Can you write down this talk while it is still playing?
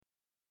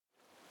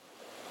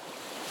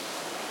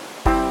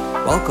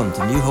Welcome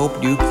to New Hope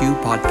New Q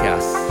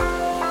Podcast.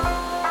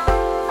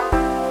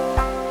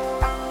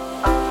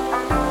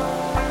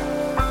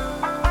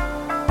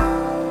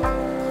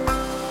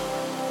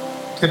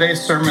 Today's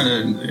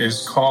sermon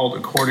is called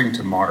According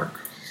to Mark.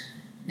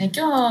 ね、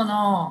今日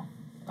の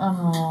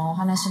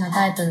話の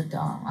タイトルと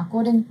は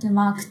According to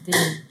Mark っていう、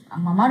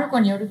マルコ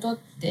によるとっ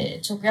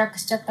て直訳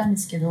しちゃったんで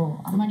すけ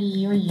ど、あま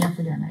り良い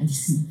訳ではないで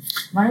すね。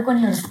マルコ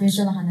による福音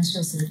書の話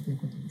をするという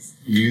ことです。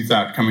You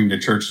thought coming to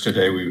church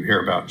today we would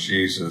hear about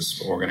Jesus,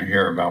 but we're going to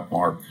hear about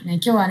Mark. ね、今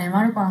日はね、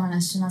マルコの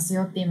話します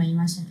よって今言い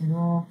ましたけ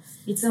ど、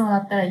いつもだ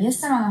ったらイエス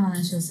様の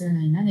話をする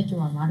のになんで今日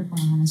はマルコ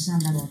の話な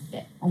んだろうっ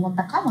て思っ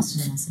たかもし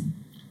れません。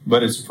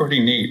But it's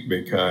pretty neat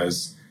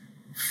because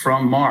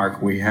from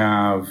Mark we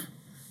have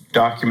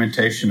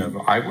documentation of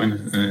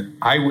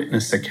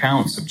eyewitness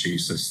accounts of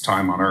Jesus'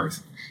 time on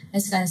earth. で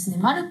すからですね、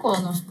マルコ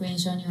の福音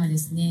書にはで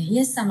すね、イ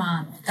エス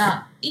様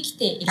が生き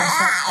ていらっしゃっ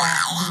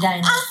た時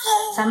代の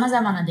様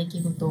々な出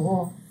来事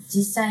を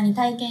実際に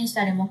体験し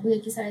たり目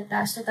撃され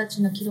た人たち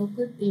の記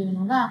録っていう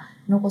のが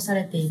残さ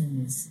れている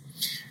んです。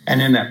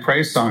And in that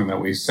praise song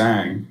that we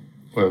sang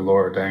with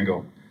Laura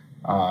Dangle,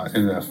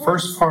 in the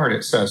first part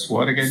it says,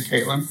 what again,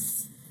 Caitlin?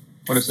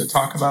 What does it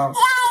talk about?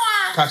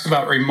 It talks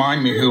about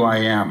remind me who I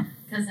am.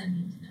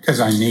 Because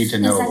I need to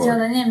know. 先ほ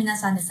どね、皆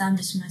さんで賛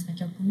美しました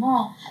曲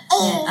も、ね、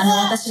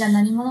私が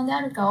何者で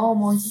あるかを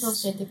もう一度教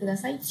えてくだ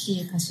さいって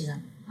いう歌詞が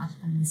あっ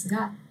たんです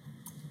が。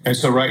And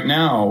so right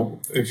now,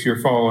 if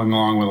you're following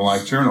along with a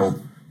Life Journal,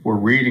 we're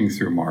reading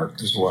through Mark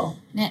as well.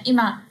 ね、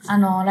今、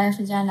ライ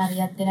フジャーナル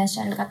やってらっ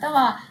しゃる方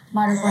は、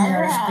マルコに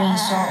よる福音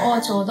書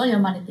をちょうど読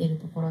まれている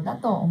ところだ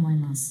と思い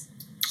ます。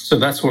So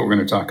that's what we're going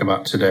to talk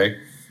about today,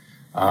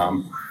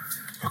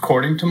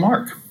 according to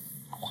Mark.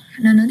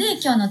 なので、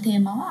今日のテ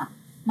ーマは、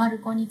マル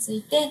コにつ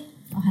いて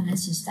お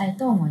話ししたい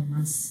と思い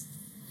ます。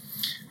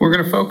We're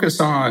going to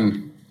focus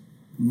on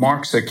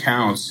Mark's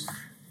accounts.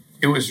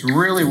 It was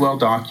really well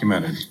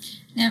documented.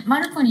 ね、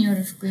マルコによ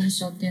る福音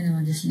書っていうの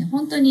はですね、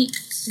本当に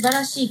素晴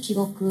らしい記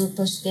録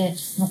として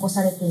残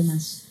されていま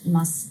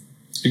す。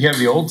You have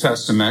the Old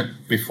Testament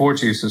before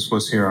Jesus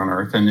was here on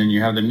earth, and then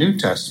you have the New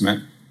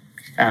Testament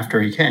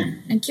after he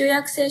came. 旧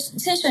約聖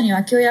書に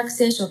は旧約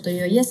聖書と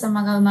いうイエス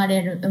様が生ま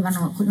れる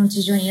この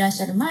地上にいらっ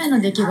しゃる前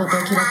の出来事を記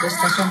録し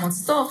た書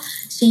物と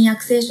新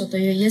約聖書と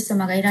いうイエス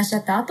様がいらっしゃ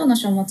った後の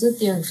書物っ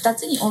ていう2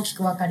つに大き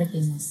く分かれて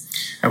います。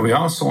And we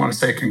also want to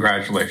say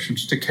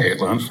congratulations to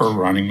Caitlin for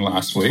running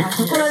last week.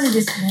 ところで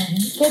ですね、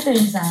ケイト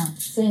リンさん、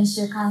先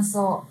週完走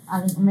お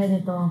めで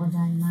とうご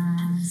ざい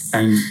ます。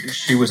And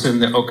she was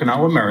in the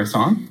Okinawa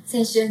Marathon.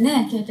 先週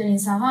ね、ケイトリン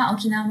さんは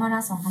沖縄マ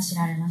ラソン走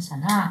られました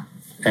が、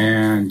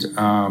And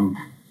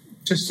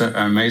just an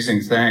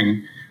amazing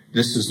thing,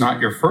 this is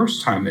not your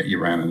first time that you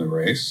ran in the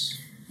race.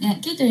 ね、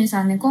ケイトリン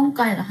さんね、今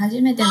回が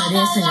初めてのレ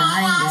ースじゃ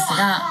ないんです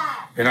が、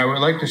And I would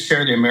like to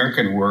share the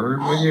American word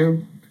with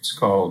you. It's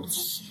called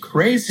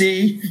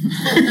crazy.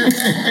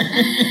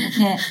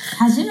 ね、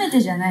初めて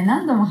じゃない、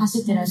何度も走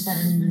ってらっしゃ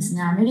るんです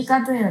ね。アメリ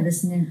カといえばで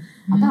すね、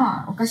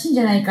頭おかしいん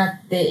じゃないか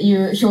ってい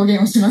う表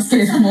現をしますけ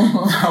れど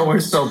も。We're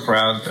so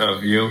proud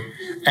of you.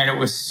 And it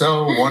was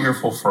so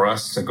wonderful for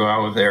us to go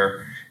out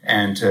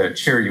there.And to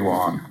cheer you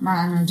on.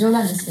 冗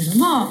談ですけど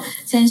も、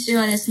先週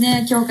はです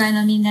ね、教会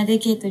のみんなで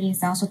ケイトリン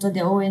さんを外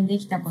で応援で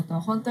きたこと、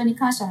本当に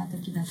感謝の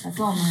時だった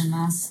と思い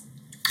ます。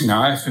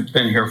Now, I've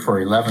been here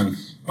for 11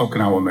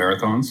 Okinawa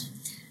marathons.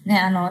 ね、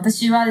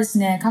私はです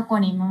ね、過去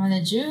に今ま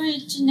で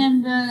11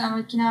年分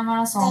沖縄マ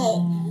ラソ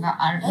ン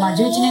がある、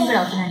11年ぐ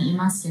らい沖縄にい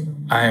ますけども。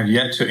I have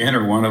yet to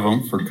enter one of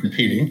them for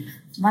competing.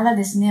 まだ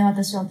ですね、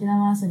私は沖縄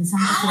マラソンに参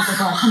加するこ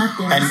とは叶っ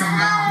ていません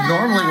が。And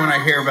normally when I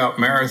hear about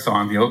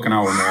marathon, the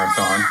Okinawa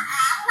marathon,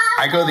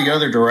 I go the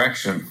other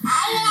direction. ね、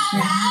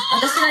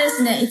私がで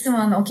すね、いつ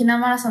も沖縄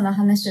マラソンの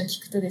話を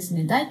聞くとです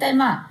ね、大体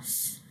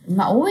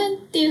応援っ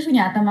ていうふう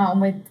に頭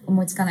思い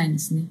つかないんで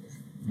すね。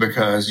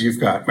Because you've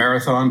got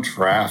marathon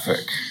traffic.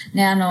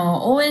 ね、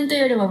応援とい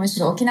うよりもむし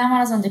ろ沖縄マ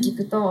ラソンで聞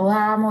くと、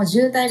もう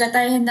渋滞が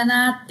大変だ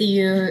なってい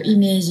うイ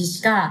メージ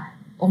しか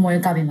思い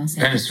浮かびま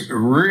せん。And it's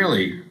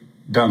really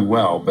done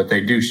well, but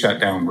they do shut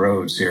down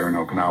roads here in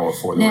Okinawa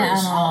for the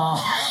race.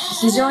 ね、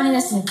非常に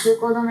ですね、通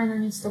行止めの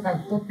道とか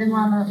とって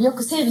もよ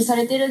く整備さ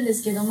れてるんで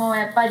すけども、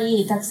やっぱ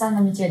りたくさん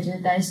の道が渋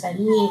滞した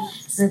り、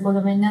通行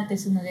止めになって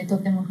するので、とっ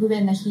ても不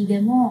便な日で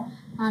も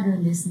ある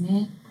んです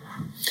ね。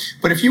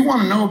But if you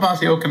want to know about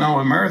the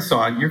Okinawa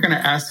Marathon, you're going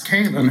to ask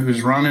Caitlin,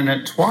 who's running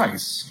it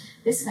twice.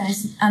 ですか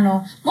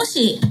ら、も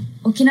し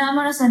沖縄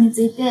マラソンに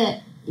つい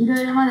てい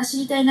ろいろまだ知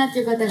りたいなって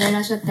いう方がいら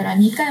っしゃったら、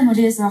2回も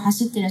レースを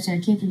走っていらっしゃ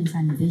るケイトリン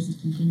さんにぜひ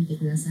聞いてみて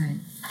ください。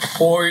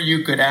Or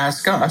you could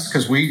ask us,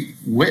 because we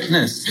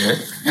witnessed it,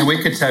 and we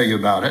could tell you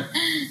about it.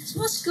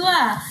 もしく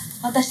は、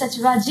私た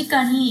ちは直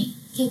に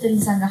ケイトリ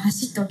ンさんが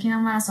走った沖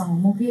縄マラソンを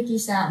目撃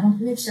者な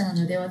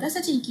ので、私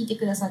たちに聞いて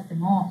くださって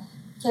も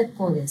結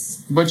構で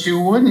す。But you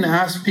wouldn't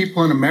ask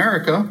people in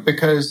America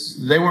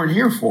because they weren't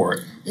here for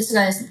it. です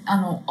が、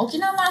沖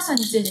縄マラソン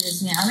についてで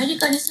すね、アメリ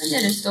カに住ん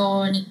でる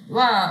人に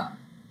は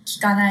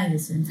聞かないで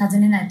すよね。尋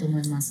ねないと思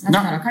います。なぜ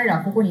なら彼ら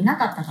はここにいな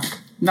かったから。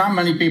Not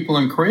many people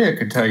in Korea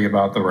could tell you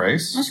about the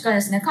race. もしくは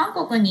ですね、韓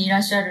国にいら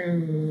っしゃ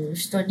る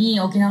人に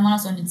沖縄マラ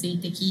ソンについ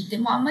て聞いて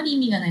もあんまり意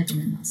味がないと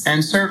思います。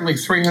And certainly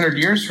 300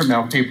 years from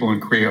now, people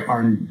in Korea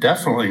are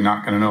definitely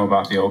not going to know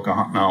about the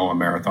Okinawa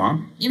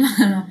Marathon.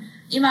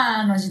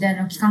 今の時代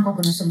の韓国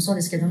の人もそう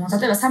ですけども、例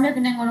えば300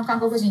年後の韓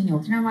国人に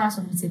沖縄マラ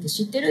ソンについて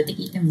知ってるって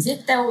聞いても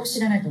絶対知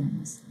らないと思い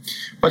ます。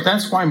But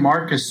that's why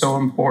Mark is so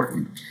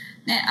important.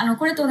 ね、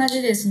これと同じ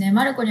でですね、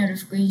マルコによる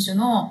福音書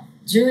の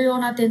重要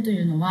な点と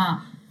いうの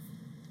は、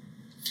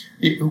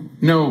You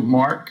know,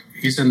 Mark,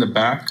 he's in the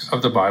back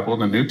of the Bible,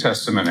 the New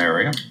Testament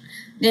area.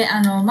 で、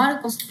マ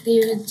ルコって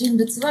いう人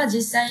物は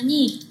実際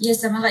にイエ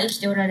ス様が生き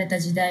ておられた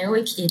時代を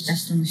生きていた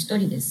人の一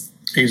人です。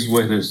He's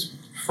with his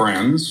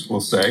friends, we'll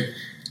say,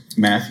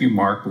 Matthew,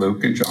 Mark,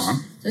 Luke, and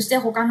John. そして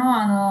他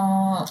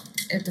の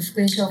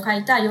福音書を書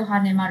いたヨ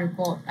ハネ、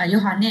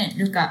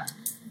ルカ、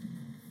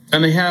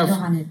 And they ヨ have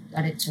ハネ、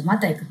マ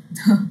タイか。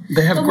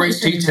they have とも great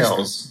一緒にいました。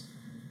 details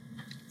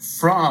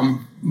from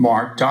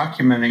Mark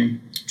documenting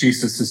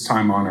Jesus'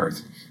 time on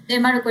earth. で、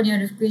マルコによ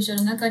る福音書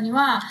の中に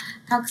は、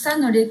たくさ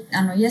んの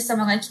イエス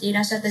様が生きてい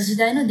らっしゃった時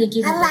代の出来事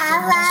っていうのが詳細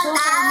に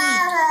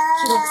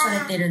記録さ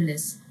れているんで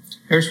す。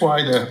Here's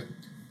why the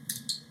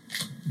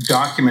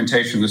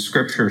documentation, the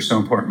scripture is so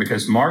important,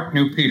 because Mark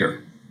knew Peter.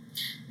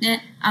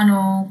 ね、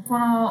こ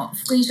の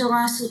福音書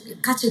が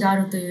価値があ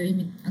るという意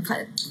味、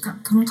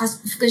この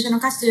福音書の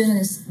価値という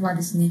のは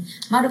ですね、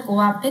マルコ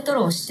はペト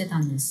ロを知ってた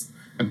んです。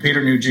And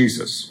Peter knew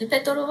Jesus. で、ペ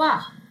トロ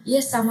はイ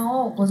エス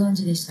様をご存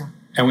知でした。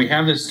And we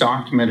have this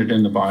documented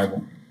in the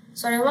Bible.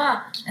 それ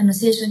は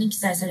聖書に記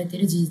載されてい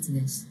る事実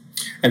です。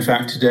In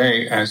fact,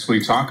 today, as we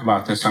talk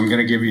about this, I'm going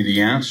to give you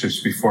the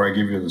answers before I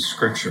give you the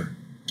scripture.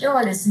 今日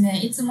はです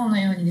ね、いつもの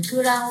ように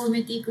空欄を埋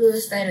めていく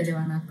スタイルで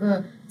はな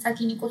く、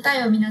先に答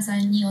えを皆さ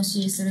んにお教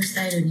えするス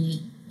タイル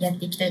にやっ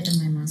ていきたいと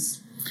思いま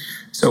す。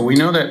So we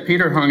know that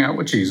Peter hung out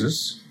with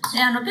Jesus. で、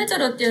ペト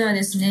ロっていうのは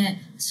です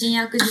ね、新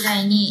約時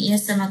代にイエ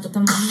ス様と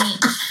共に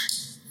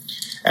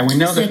And we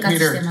know 生 that 活し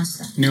て Peter まし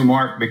た。 knew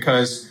Mark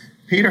because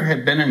Peter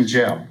had been in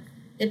jail.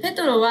 で、ペ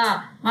トロ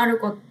はマル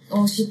コ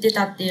を知って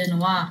たっていうの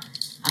は、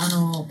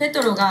ペ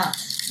トロが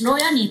牢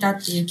屋にいた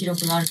っていう記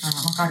録があるから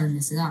わかるん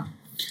ですが、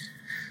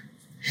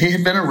He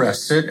had been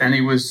arrested and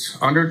he was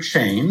under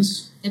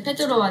chains. で、ペ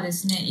トロはで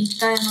すね、一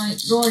回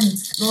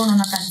牢の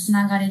中につ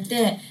ながれ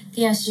て、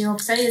手足を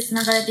鎖でつ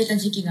ながれていた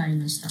時期があり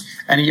ました。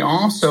And he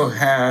also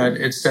had,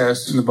 it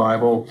says in the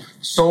Bible,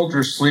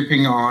 soldiers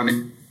sleeping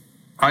on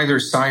either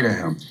side of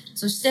him.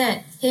 そし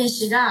て兵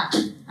士が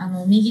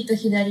右と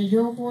左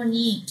両方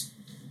に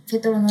ペ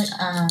トロの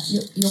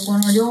横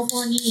の両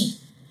方に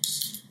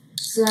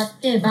座っ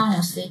て番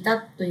をしていた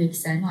という記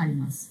載もあり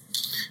ます。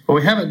But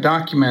we have it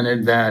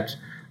documented that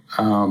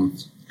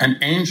an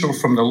angel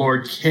from the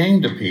Lord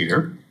came to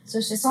Peter. そ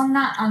してそん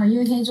な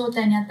幽閉状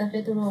態にあった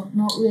ペトロ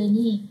の上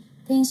に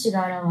天使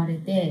が現れ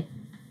て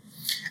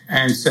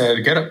And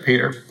said, "Get up,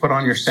 Peter. Put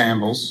on your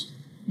sandals."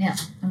 ね、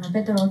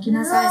ペトロ起き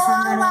なさい、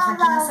サンダルを履き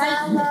なさい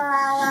って。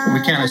 We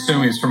can't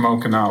assume he's from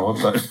Okinawa,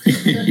 but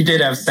he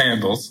did have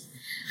sandals.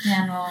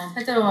 ね、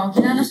ペトロは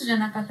沖縄の人じゃ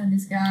なかったんで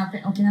すが、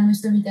沖縄の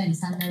人みたいに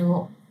サンダル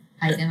を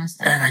履いてまし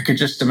た。 And I could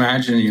just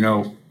imagine,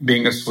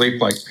 being asleep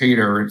like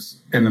Peter. It's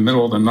in the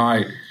middle of the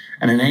night,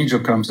 and an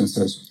angel comes and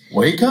says,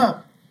 "Wake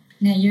up."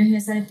 ね、幽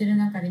閉されてる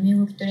中で身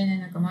動き取れない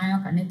中、真夜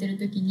中寝てる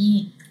時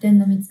に天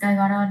の御使い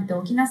が現れ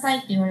て起きなさい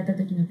って言われた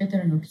時のペト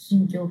ロの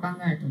心境を考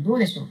えるとどう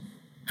でしょう。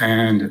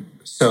 And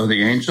so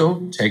the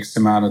angel takes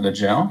him out of the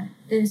jail.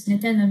 でですね、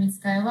天の御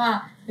使い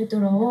はペト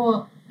ロ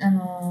を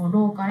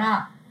牢か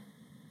ら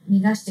逃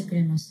がしてく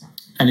れました。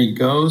 And he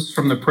goes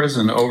from the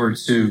prison over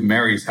to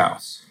Mary's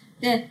house.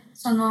 で、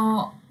そ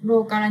の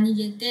牢から逃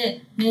げ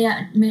て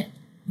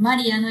マ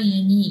リアの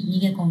家に逃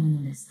げ込む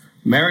のです。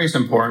 Mary's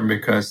important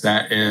because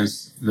that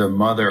is the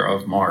mother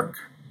of Mark.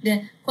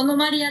 で、この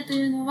マリアと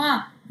いうの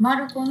はマ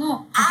ルコ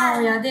の母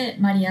親で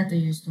マリアと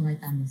いう人がい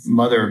たんです。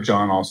 Mother of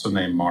John, also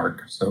named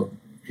Mark. So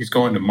he's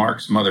going to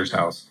Mark's mother's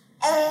house.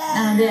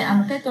 なので、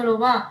ペテロ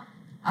は、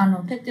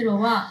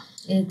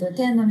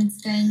天の御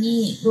使い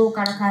に牢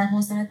から解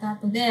放された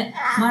後で、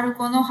マル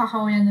コの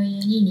母親の家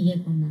に逃げ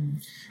込んだん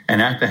です。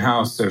And at the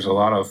house, there's a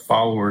lot of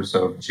followers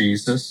of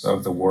Jesus,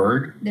 of the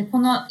Word. で、こ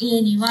の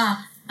家に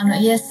は、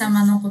イエス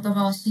様の言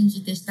葉を信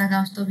じて従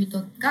う人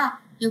々が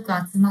よく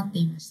集まって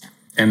いました。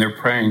And they're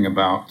praying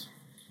about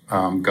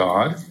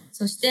God.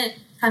 そして、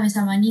神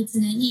様に常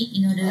に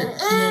祈る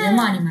家で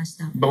もありまし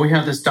た。But we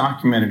have this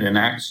documented in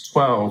Acts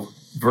 12,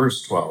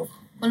 verse 12.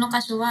 この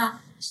箇所は、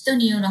使徒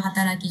による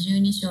働き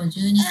12章12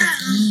節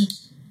に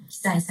記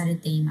載され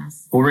ていま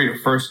す。We'll read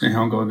it first in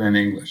Nihongo, then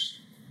English.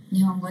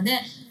 日本語で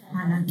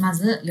ま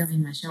ず読み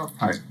ましょう。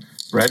はい。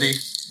Ready?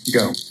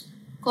 Go.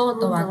 こう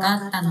と分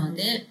かったの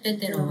で、ペ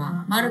テロ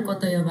はマルコ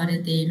と呼ばれ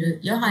ている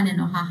ヨハネ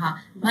の母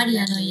マリ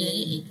アの家へ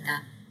行っ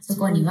た。そ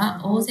こに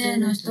は大勢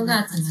の人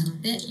が集まっ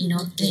て祈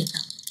っていた。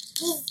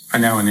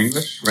And now in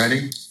English.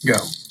 Ready? Go.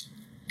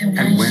 And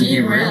when he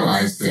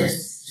realized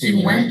this,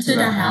 he went to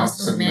the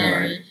house of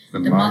Mary, the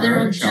mother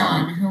of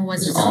John, who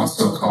was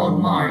also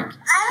called Mark,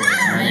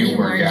 and many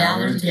were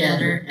gathered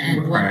together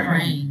and were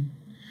praying.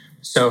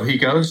 So he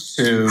goes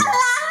to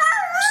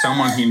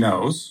someone he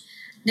knows.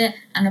 で、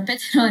ペ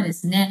テロはで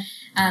すね、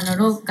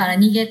牢から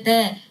逃げ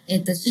て、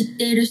知っ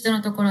ている人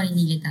のところに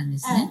逃げたんで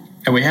すね。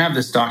And we have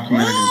this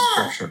documented in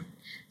Scripture.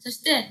 そし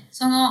て、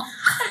その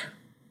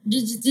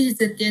事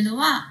実っていうの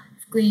は、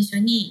福音書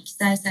に記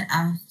載され、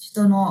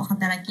人の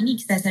働きに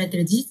記載されてい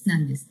る事実な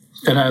んです。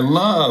And I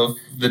love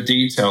the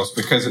details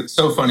because it's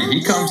so funny.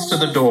 He comes to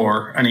the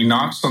door and he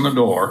knocks on the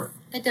door.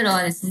 ペテロ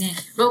はですね、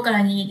牢から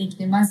逃げてき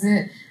て、ま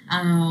ず、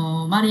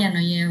マリア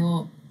の家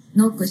を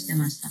ノックして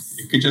ました。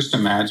You could just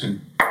imagine.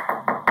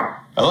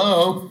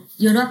 Hello.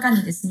 夜中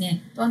にです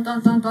ね、トント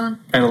ントントン。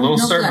And a little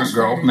servant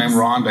girl named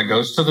Rhonda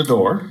goes to the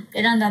door.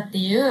 で、ランダって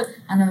いう、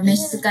召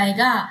使い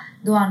が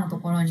ドアのと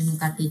ころに向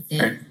かってい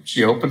て、And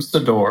she opens the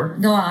door.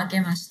 ドアを開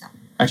けました。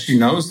And she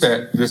knows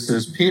that this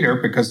is Peter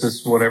because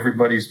this is what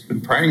everybody's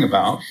been praying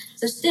about.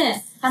 そし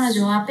て、彼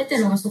女はペテ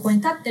ロがそこに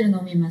立ってるの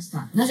を見まし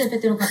た。なぜペ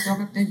テロかって分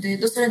かっているという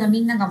と、それがみ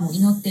んながもう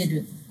祈ってい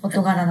る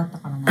事柄だった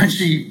からなんで And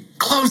す。she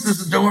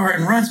closes the door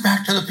and runs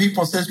back to the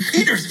people and says,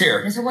 Peter's で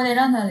here. そこで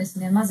ランダはです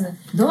ね、まず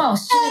ドアを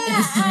閉めて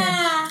ですね、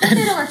ペ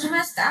テロが来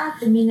ましたっ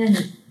てみんなに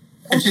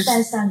お伝え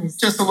したんです。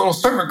 Just a little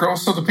servant girl,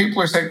 so the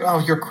people are saying, oh,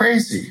 you're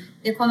crazy.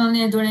 で、この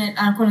ね、こ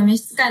の召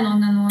使いの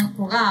女の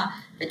子が、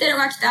ペテロ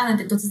が来たなん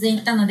て突然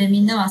言ったので、み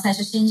んなは最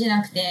初信じ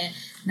なくて、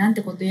なん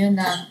てこと言うん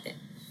だって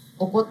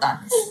怒った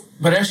んです。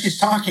But as she's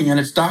talking, and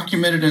it's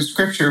documented in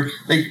Scripture,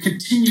 they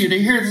continue to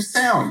hear the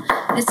sound.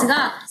 です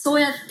が、そ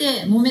うやっ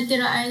て揉めて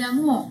る間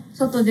も、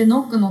外で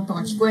ノックの音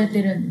が聞こえ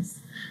てるんで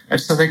す。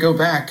And so they go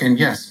back,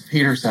 and yes,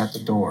 Peter's at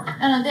the door.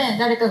 なので、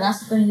誰かが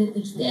外に出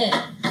てきて、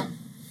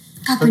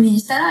確認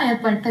したら、やっ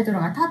ぱりペテロ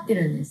が立って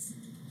るんです。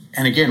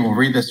And again, we'll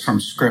read this from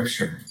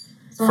Scripture,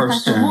 その箇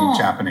first 所 in も、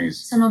 Japanese.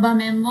 その場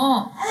面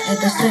も、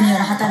人によ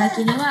る働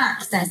きには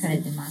記載され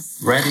ていま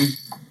す。 Ready?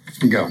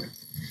 Go.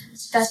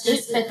 しか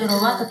し、ペテロ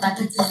は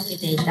叩き続け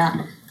ていた。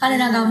彼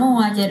らが門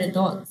を開ける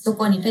と、そ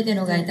こにペテ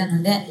ロがいた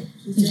ので、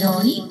非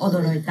常に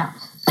驚いた。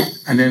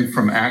And then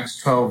from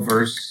Acts 12,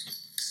 verse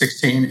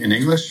 16 in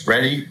English.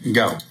 Ready?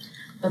 Go.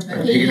 But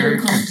Peter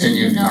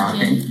continued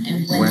knocking,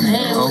 and when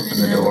they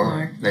opened the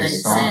door, they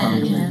saw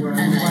him and were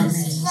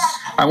amazed.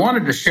 I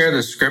wanted to share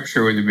this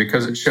scripture with you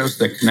because it shows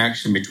the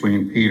connection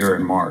between Peter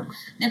and Mark.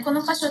 ね、こ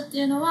の箇所って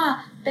いうの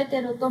は、ペ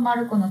テロとマ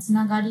ルコのつ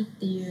ながりっ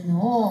ていうの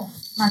を、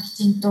き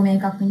ちんと明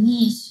確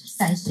に記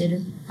載してい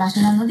る場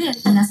所なので、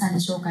皆さんに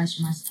紹介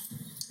しました。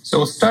So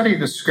we'll study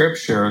the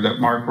scripture that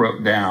Mark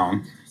wrote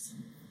down.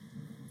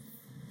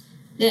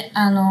 で、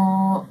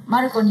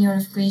マルコによ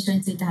る福音書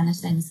について話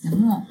したいんですけど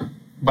も、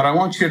But I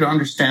want you to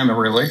understand the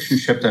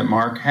relationship that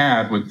Mark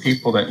had with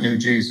people that knew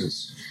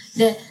Jesus.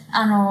 で、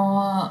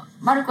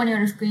マルコによ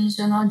る福音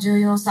書の重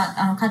要さ、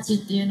価値っ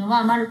ていうの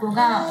は、マルコ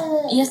が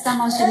イエス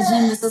様を知る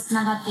人物とつ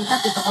ながっていた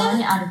というところ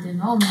にあるという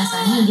のを皆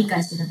さんに理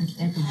解していただき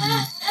たいと思い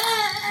ます。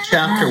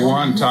Chapter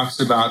 1 talks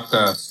about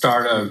the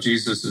start of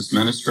Jesus'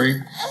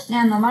 ministry.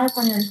 ね、マル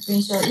コによる福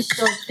音書1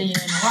章っていう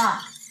の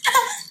は、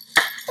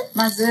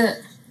ま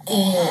ず、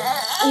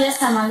イエス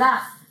様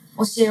が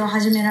教えを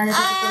始められた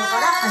ところか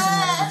ら始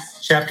まります。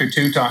Chapter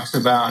 2 talks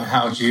about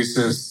how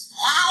Jesus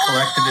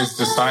collected his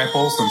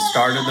disciples and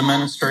started the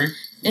ministry.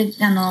 で、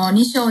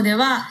2章で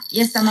は、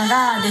イエス様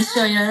が弟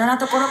子をいろいろな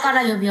ところか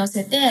ら呼び寄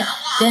せて、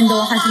伝道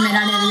を始め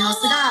られる様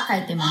子が書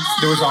いてま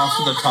す。There was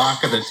also the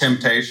talk of the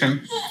temptation.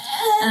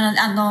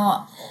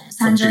 山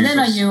上で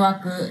の誘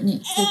惑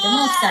について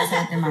も記載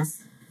されてま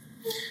す。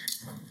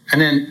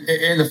And then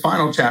in the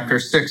final chapter,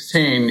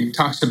 16, it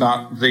talks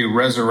about the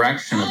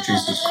resurrection of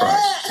Jesus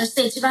Christ. そし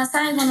て一番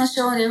最後の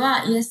章で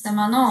は、イエス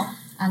様の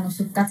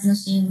復活の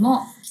シーン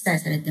も記載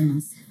されてい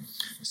ます。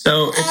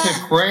So it's a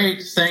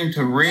great thing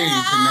to read,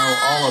 to know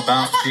all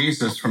about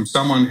Jesus from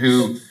someone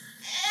who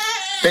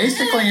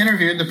basically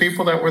interviewed the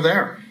people that were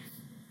there.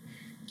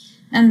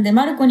 なので、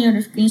マルコによ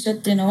る福音書っ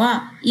ていうの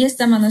は、イエス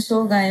様の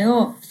生涯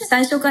を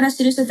最初から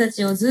知る人た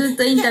ちをずっ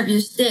とインタビュ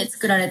ーして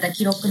作られた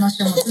記録の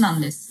書物な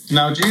んです。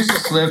Now,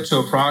 Jesus lived to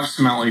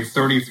approximately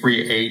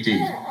 33 AD.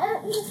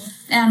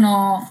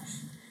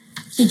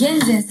 紀元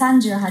前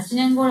38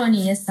年頃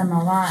にイエス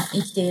様は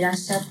生きていらっ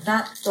しゃっ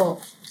た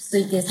と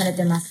推定され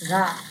てます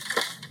が、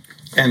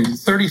And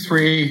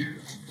 33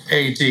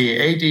 AD,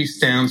 AD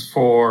stands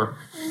for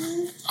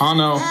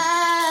Anno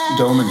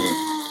Domini.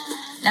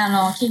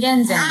 紀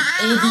元前 AD っ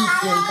ていう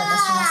言い方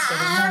しますけ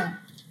ども、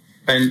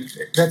And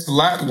that's a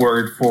Latin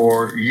word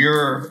for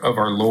year of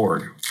our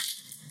Lord.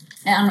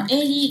 AD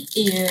っ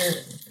ていう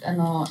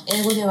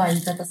英語では言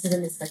い方する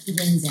んですが、紀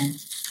元前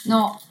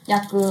の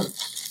訳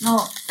の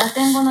ラ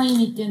テン語の意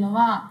味っていうの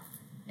は、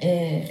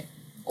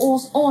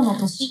王の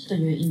年と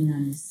いう意味な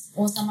んです。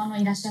王様の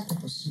いらっしゃった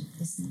年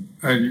ですね。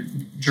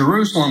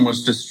Jerusalem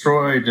was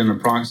destroyed in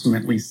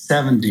approximately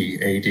 70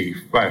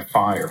 AD by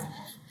fire.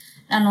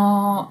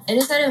 エ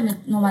ルサレム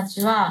の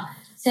町は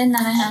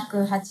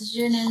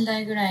1780年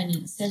代ぐらい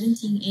に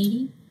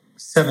1780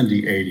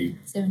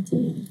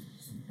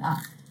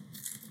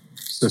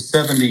 So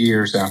 70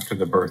 years after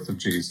the birth of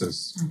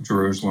Jesus,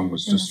 Jerusalem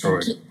was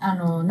destroyed.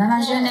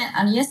 70年、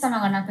イエス様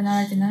が亡くな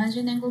られて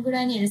70年後ぐ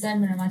らいにエルサレ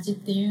ムの町っ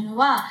ていうの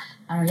は、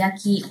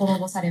焼き滅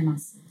ぼされま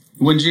す。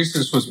When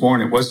Jesus was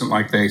born, it wasn't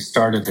like they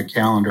started the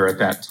calendar at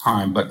that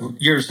time, but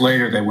years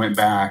later they went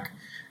back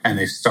and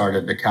they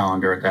started the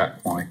calendar at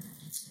that point.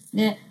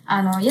 で、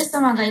イエス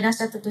様がいらっ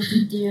しゃった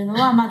時っていうの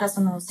は、まだ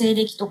その西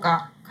暦と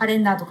かカレ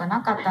ンダーとか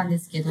なかったんで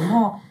すけど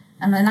も、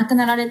亡く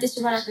なられて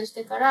しばらくし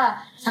てか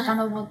ら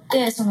遡っ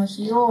てその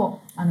日を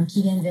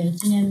紀元前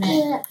1年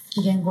目、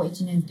紀元後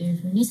1年という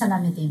ふうに定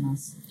めていま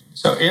す。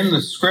So in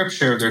the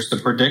scripture, there's the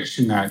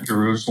prediction that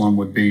Jerusalem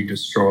would be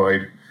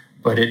destroyed,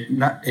 but it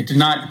did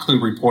not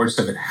include reports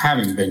of it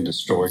having been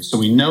destroyed. So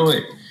we know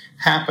it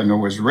happened or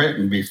was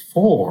written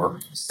before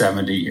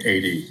 70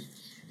 AD.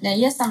 で、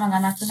イエス様が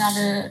亡くな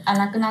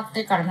っ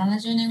てから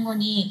70年後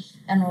に、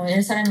エ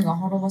ルサレムが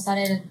滅ぼさ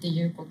れるって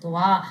いうこと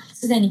は、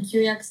すでに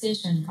旧約聖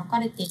書に書か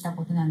れていた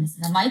ことなんです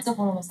が、いつ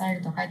滅ぼされ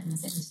るとは書いてま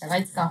せんでしたが、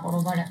いつか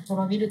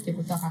滅びるっていう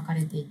ことは書か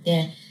れてい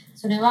て、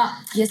それは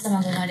イエス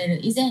様が生まれる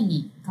以前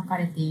に書か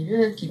れてい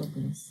る記録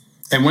です。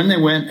And when they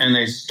went and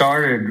they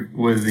started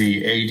with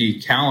the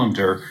AD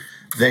calendar,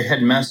 they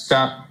had messed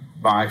up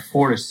by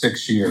 4 to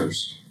 6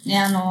 years. ね、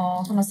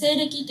この西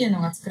暦っていうの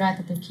が作られ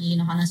た時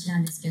の話な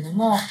んですけど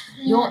も、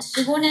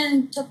4、5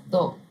年ちょっ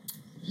と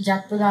ギ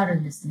ャップがある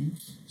んですね。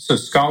So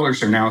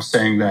scholars are now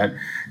saying that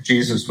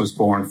Jesus was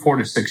born 4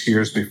 to 6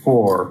 years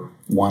before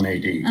 1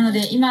 AD. なの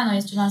で、今の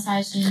一番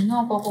最新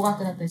の考古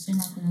学だったり神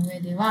学の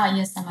上では、イ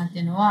エス様って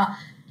いうのは、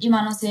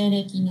今の西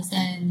暦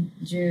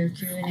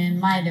2019年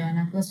前では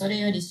なく、それ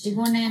より4、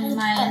5年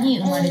前に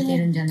生まれてい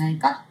るんじゃない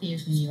かっていう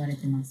ふうに言われ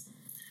ています。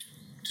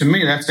To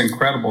me, that's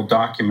incredible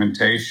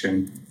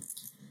documentation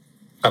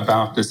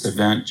about this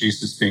event,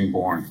 Jesus being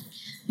born.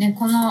 ね、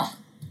この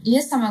イ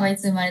エス様がい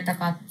つ生まれた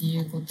かってい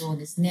うことを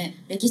ですね、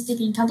歴史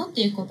的に辿っ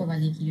ていくことが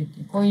できるっ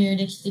ていう、こういう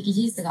歴史的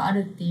事実があ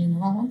るっていう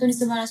のは本当に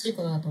素晴らしい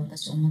ことだと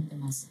私は思って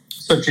ます。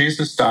So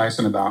Jesus dies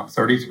in about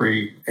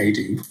 33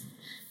 AD.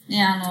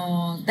 ね、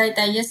だい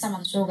たいイエス様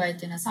の生涯っ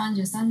ていうのは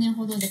33年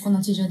ほどでこ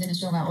の地上での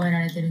生涯を終えら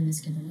れてるんで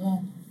すけど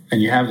も。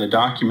And you have the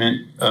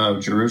document of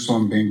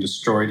Jerusalem being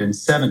destroyed in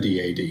 70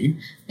 AD.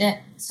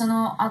 で、そ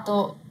の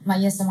後、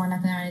イエス様が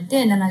亡くなられ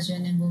て70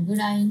年後ぐ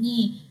らい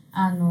に、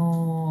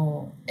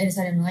エル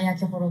サレムが焼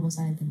き滅ぼ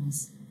されていま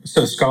す。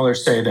So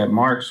scholars say that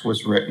Mark's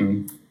was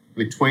written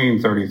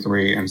between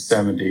 33 and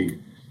 70,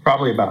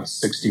 probably about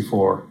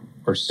 64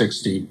 or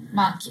 60.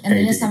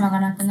 イエス様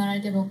が亡くなら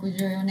れて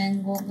64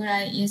年後ぐ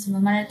らい、イエス様が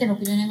生まれて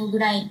60年後ぐ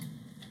らい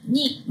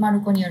にマル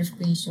コによる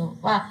福音書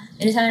は、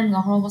エルサレム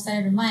が滅ぼさ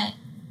れる前、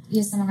イ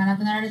エス様が亡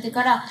くなられて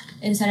から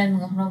エルサレム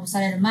が滅ぼさ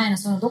れる前の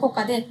そのどこ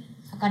かで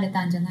書かれ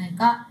たんじゃない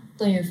か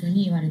というふう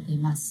に言われてい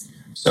ます。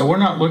So we're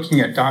not looking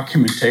at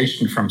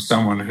documentation from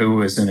someone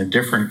who is in a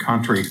different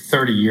country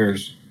 300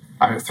 years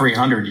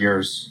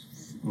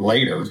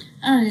later.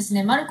 なのでです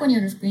ね、マルコによ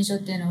る福音書っ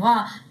ていうの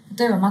は、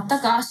例えば全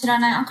く知ら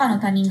ない赤の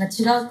他人が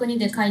違う国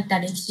で書いた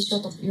歴史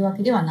書というわ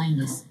けではないん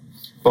です。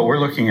But we're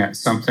looking at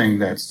something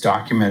that's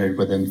documented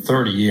within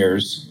 30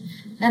 years.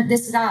 で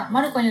すが、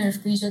マルコによる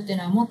福音書っていう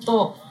のはもっ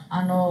と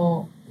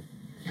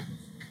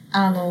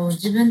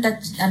自分た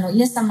ち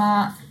イエス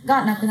様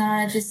が亡くな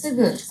られてす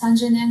ぐ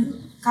30年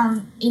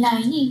間以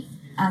内に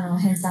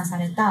編纂さ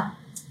れた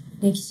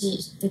歴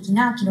史的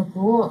な記録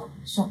を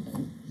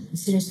記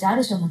してあ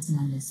る書物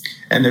なんです。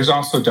And there's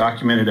also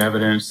documented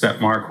evidence that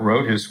Mark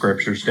wrote his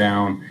scriptures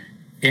down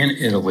in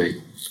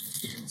Italy.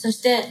 そし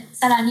て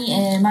さらに、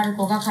マル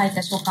コが書い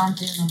た書簡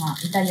というのは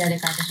イタリアで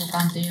書いた書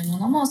簡というも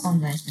のも存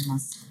在していま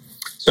す。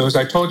So as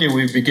I told you,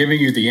 we'd be giving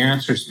you the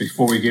answers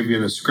before we give you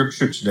the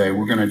scripture today.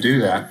 We're going to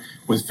do that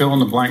with fill in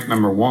the blank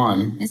number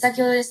 1.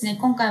 先ほどですね、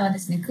今回はで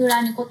すね、空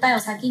欄に答えを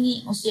先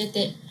にお教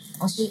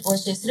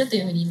えすると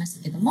いうふうに言いまし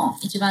たけども、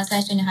一番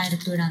最初に入る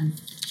空欄。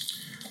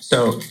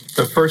So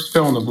the first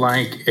fill in the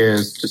blank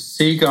is to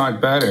see God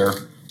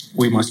better,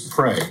 we must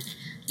pray.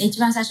 で、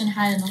一番最初に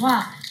入るの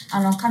は、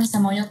神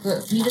様をよ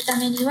く見るた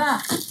めに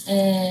は、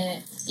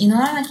祈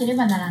らなけれ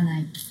ばならな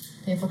い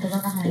という言葉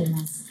が入り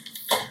ます。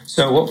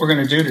So what we're going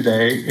to do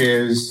today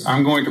is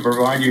I'm going to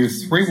provide you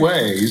 3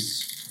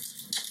 ways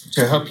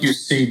to help you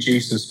see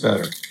Jesus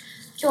better.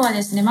 今日は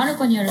ですね、マル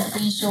コによる福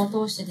音書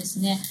を通してです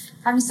ね、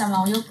神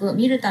様をよく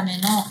見るため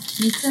の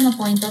3つの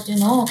ポイントという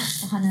のをお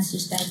話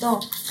ししたいと思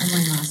い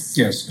ま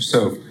す。Yes,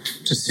 so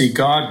to see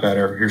God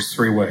better, here's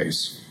 3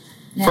 ways.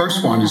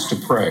 First one is to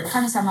pray.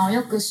 神様を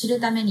よく知る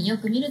ために、よ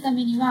く見るた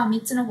めには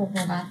3つの方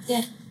法があっ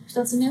て、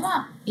1つ目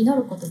は祈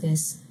ることで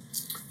す。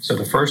So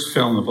the first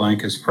fill in the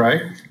blank is pray.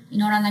 祈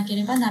らなけ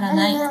ればなら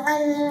ない。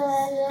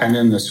And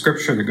then the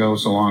scripture that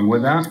goes along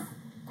with that.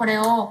 これ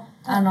を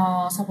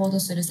サポート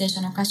する聖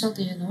書の箇所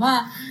というの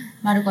は、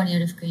マルコによ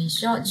る福音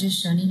書10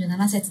章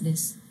27節で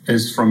す。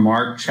Is from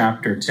Mark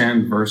chapter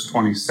 10 verse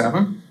 27.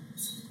 And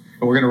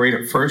we're going to read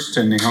it first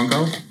in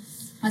Nihongo.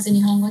 まず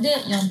日本語で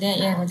読んで、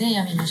英語で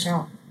読みまし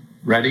ょ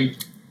う。Ready?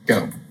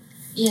 Go.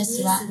 イエ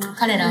スは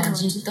彼らを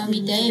じっと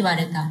見て言わ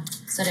れた。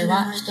それ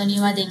は人に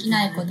はでき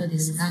ないことで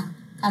すが、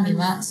神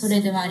はそれ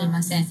ではあり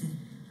ません。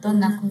どん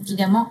な時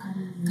でも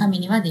神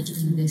にはでき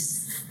るので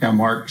す。Now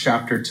Mark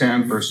chapter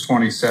 10 verse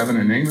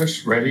 27 in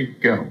English. Ready?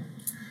 Go.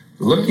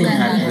 Looking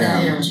at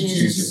them,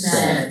 Jesus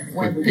said,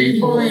 with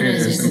people it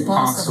is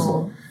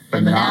impossible,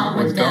 but not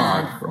with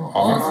God, for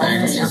all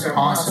things are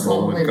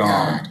possible with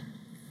God.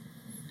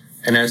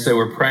 And as they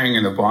were praying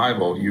in the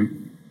Bible, you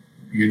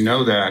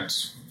know that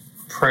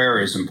prayer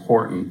is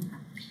important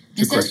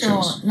to 聖書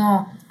Christians.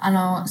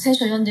 の聖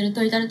書を読んでる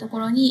と至るとこ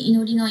ろに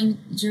祈りの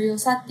重要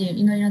さっていう、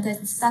祈りの大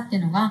切さってい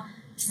うのが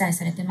記載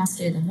されてます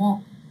けれど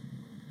も、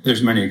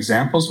There's many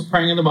examples of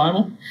praying in the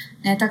Bible.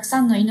 たく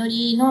さんの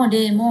祈りの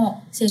例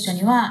も聖書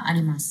にはあ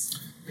ります。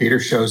Peter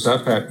shows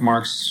up at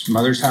Mark's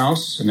mother's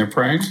house and they're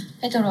praying.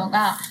 ペトロ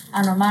が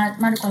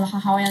マルコの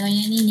母親の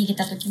家に逃げ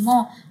た時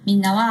もみ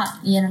んなは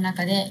家の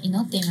中で祈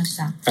っていまし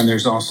た。And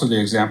there's also the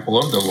example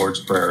of the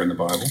Lord's Prayer in the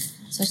Bible.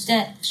 そし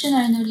て主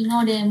の祈り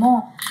の例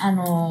も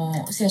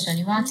聖書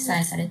には記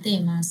載されて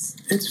います。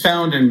It's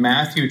found in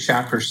Matthew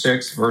chapter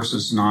 6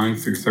 verses 9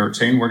 through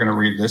 13. We're going to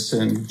read this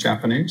in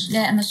Japanese.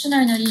 で、主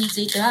の祈りにつ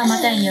いてはマ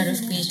タイによる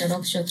福音書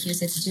6章9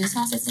節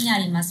13節にあ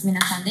ります。皆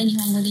さんで日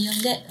本語で読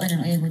んで、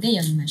英語で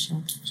読みましょ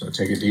う。So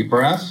take a deep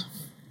breath.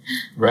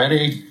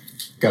 Ready?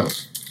 Go.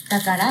 だ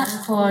から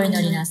こう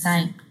祈りなさ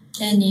い。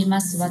天にいま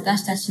す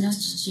私たちの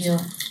父よ、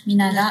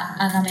皆が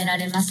崇めら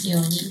れますよ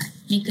うに、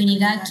御国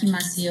が来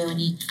ますよう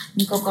に、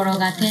御心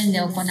が天で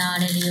行わ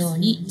れるよう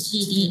に、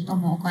地で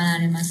も行わ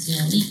れますよ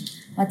うに、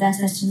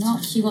私たちの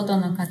日ごと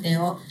の糧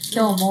を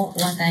今日も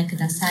お与えく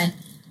ださい。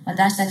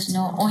私たち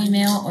の負い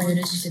目をお許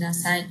しくだ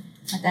さい。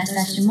私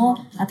たち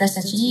も私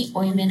たちに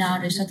負い目のあ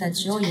る人た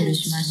ちを許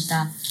しまし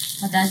た。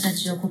私た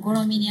ちを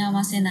試みに合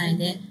わせない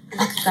で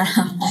悪から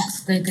お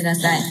救いくだ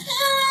さい。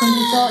国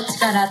と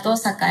力と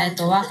栄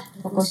とは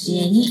常し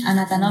えにあ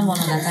なたのも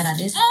のだから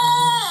です。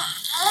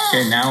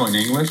Okay, now in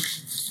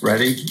English.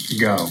 Ready?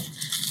 Go.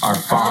 Our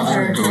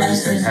Father who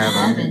is in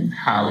heaven,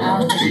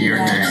 hallowed be your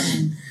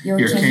name.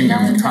 Your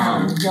kingdom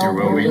come, your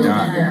will be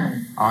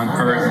done, on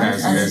earth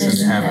as it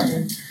is in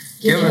heaven.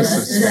 Give us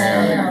this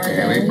day our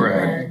daily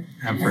bread,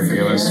 and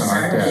forgive us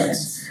our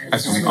debts,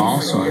 as we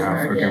also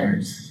have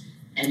forgiven.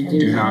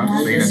 Do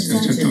not lead us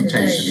into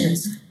temptation,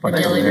 but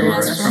deliver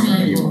us from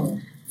evil.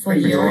 For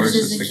yours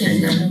is the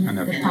kingdom, and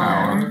the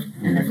power,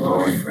 and the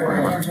glory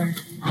forever.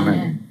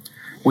 Amen.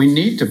 We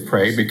need to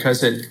pray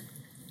because it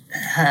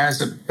has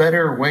a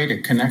better way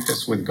to connect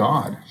us with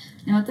God.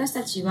 私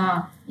たち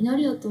は祈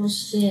りを通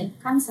して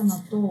神様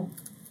と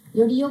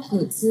よりよ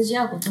く通じ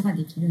合うことが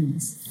できるんで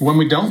す。When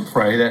we don't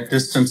pray, that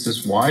distance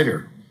is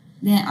wider.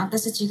 で、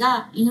私たち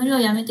が祈りを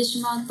やめてし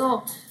まう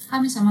と、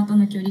神様と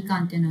の距離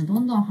感っていうのはど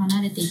んどん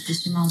離れていって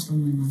しまうと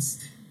思います。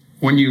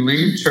When you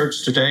leave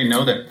church today,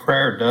 know that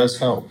prayer does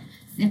help.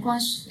 で今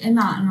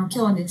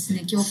日です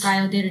ね、教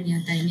会を出るに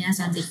あたり、皆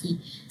さんぜひ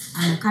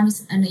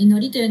祈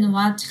りというの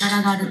は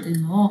力があるとい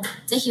うのを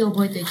ぜひ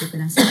覚えておいてく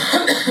ださい。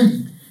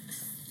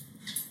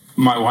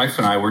My wife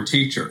and I were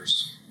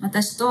teachers.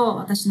 私と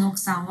私の奥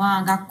さん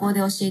は学校で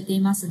教えてい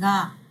ます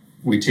が、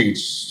We teach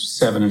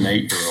 7 and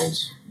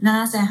 8-year-olds.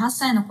 7歳、8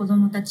歳の子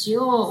供たち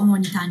を主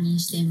に担任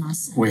していま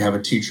す。We have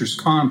a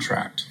teacher's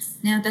contract.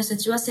 ね、私た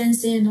ちは先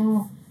生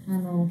の、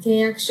契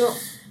約書っ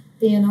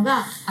ていうの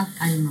が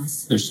ありま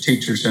す。There's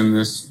teachers in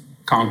this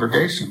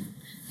congregation.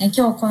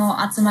 今日この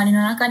集まり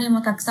の中に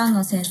もたくさん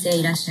の先生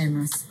いらっしゃい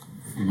ます。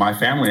My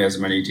family has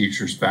many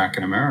teachers back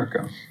in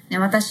America. ね、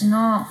私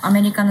のア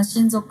メリカの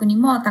親族に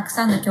もたく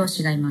さんの教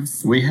師がいま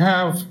す。We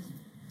have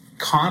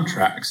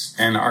contracts,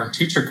 and our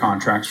teacher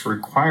contracts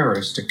require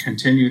us to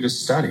continue to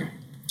study.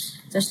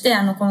 そして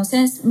この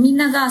みん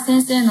なが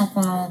先生の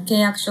この契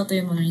約書とい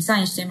うものにサ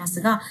インしていま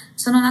すが、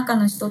その中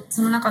の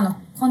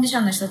コンディショ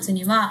ンの一つ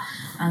には、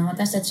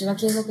私たちは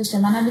継続して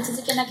学び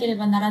続けなけれ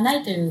ばならな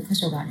いという箇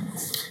所がありま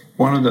す。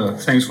One of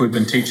the things we've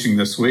been teaching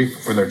this week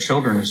with our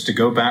children is to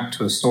go back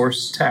to a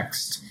source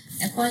text.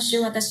 今週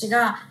私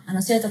が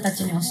生徒た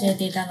ちに教え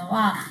ていたの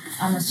は、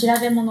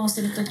調べ物を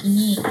するとき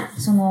に、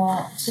そ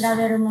の調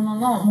べるもの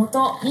の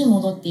元に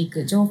戻ってい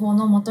く、情報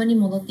の元に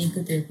戻ってい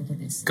くということ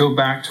です。Go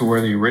back to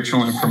where the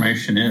original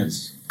information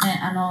is.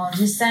 ね、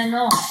実際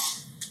の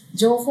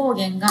情報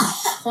源が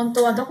本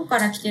当はどこか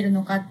ら来ている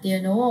のかってい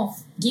うのを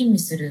吟味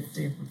すると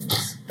いうことで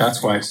す。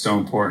That's why it's so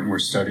important we're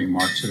studying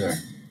Mark today.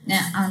 ね、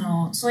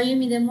そういう意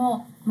味で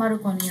もマル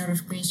コによる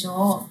福音書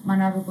を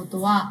学ぶこ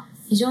とは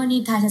非常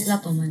に大切だ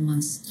と思いま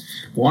す。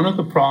One of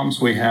the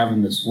problems we have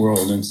in this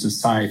world and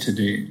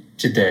society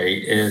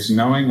today is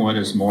knowing what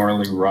is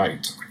morally right.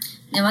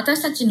 ね、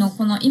私たちの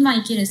この今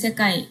生きる社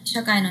会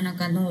の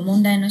中の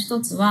問題の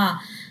一つ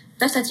は、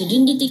私たち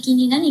倫理的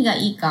に何が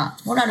いいか、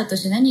モラルと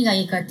して何が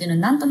いいかっていうの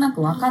はなんとな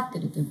く分かって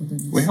いるということで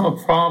す。We have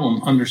a problem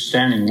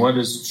understanding what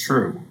is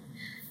true.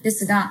 で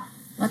すが、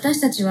私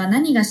たちは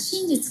何が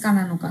真実か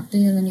なのかと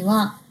いうのに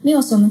は目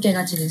を背け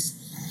がちです。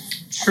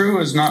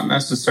True is not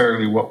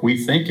necessarily what we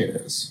think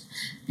it is.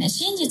 ね、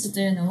真実と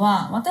いうの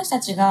は私た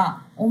ち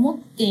が思っ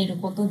ている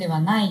ことでは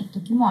ない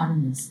時もある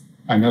んです。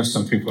I know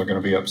some people are going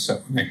to be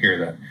upset when they hear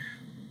that.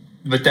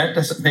 But that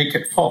doesn't make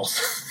it false.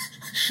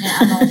 ね、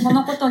こ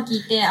のことを聞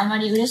いてあま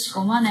り嬉しく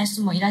思わない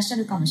人もいらっしゃ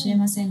るかもしれ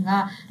ません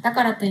が、だ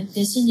からといっ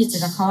て真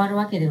実が変わる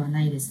わけでは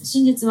ないです。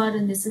真実はあ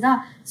るんです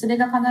が、それ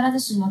が必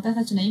ずしも私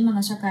たちの今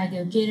の社会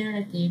で受け入れら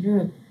れてい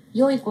る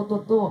良いこと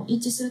と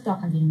一致するとは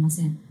限りま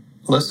せん。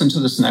Listen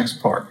to this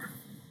next part.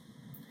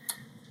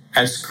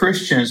 As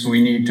Christians,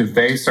 we need to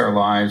base our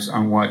lives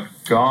on what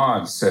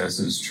God says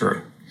is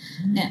true.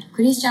 ね、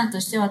クリスチャンと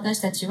して私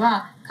たち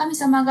は神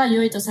様が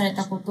良いとされ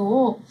たこと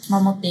を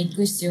守ってい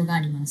く必要があ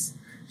ります。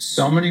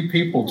So many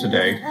people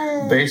today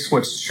base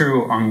what's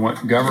true on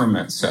what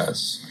government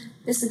says.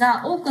 です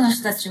が、多くの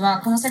人たち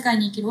は、この世界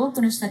に生きる多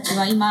くの人たち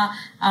は今、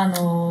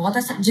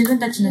自分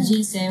たちの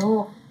人生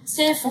を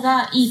政府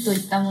がいいといっ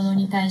たもの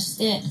に対し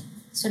て、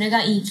それ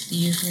がいいって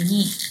いうふう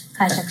に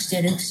解釈して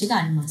いる節が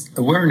あります。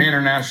We're an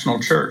international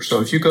church,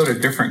 so if you go to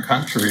different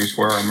countries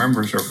where our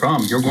members are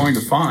from, you're going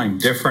to find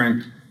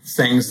different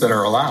things that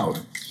are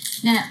allowed.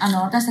 ね、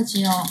私た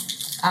ちの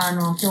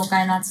教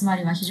会の集ま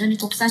りは非常に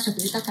国際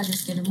色豊かで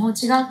すけれども、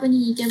違う国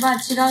に行けば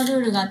違うル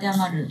ールが当ては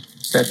まる。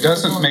That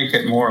doesn't make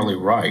it morally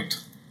right.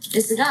 で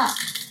すが、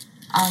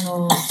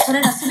そ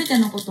れらすべて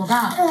のこと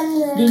が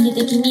倫理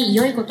的に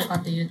良いことか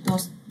というと、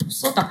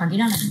そうとは限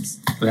らないんで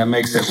す。That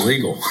makes it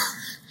legal.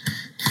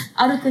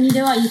 ある国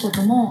ではいいこ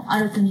とも、あ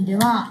る国で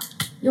は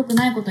良く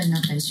ないことにな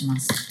ったりしま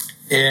す。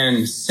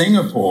In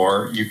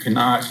Singapore, you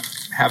cannot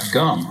have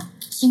gum.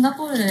 シンガ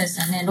ポールでです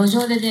よね、路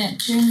上で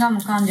チューインガム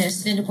噛んで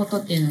捨てること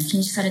っていうのを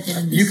禁止されて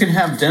るんです。You can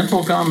have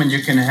dental gum and you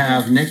can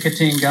have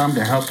nicotine gum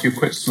to help you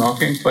quit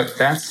smoking, but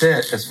that's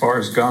it as far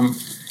as gum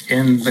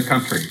in the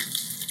country.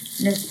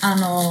 で、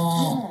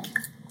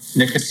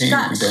Nicotine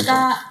and 歯 dental.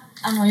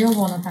 科予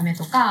防のため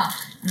とか、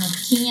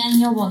禁煙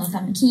予防の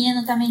ため、禁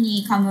煙のため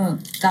に噛む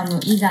ガム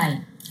以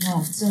外の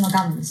普通の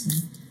ガムですね、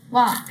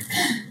は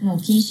も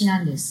う禁止な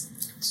んです。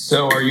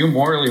So are you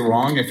morally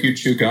wrong if you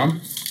chew gum?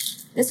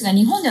 ですが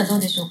日本ではどう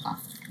でしょうか。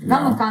ガ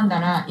ム噛んだ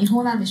ら違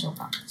法なんでしょう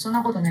か。そん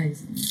なことないで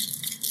すね。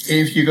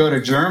If you go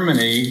to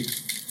Germany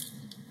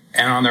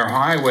and on their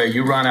highway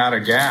you run out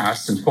of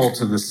gas and pull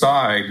to the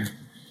side,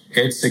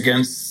 it's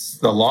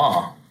against the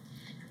law.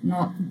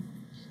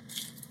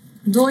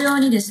 同様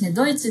にですね、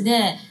ドイツ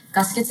で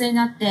ガス欠に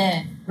なっ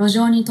て路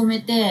上に止め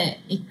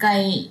て一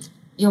回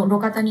路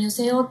肩に寄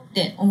せようっ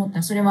て思った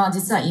らそれは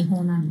実は違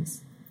法なんで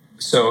す。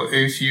So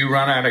if you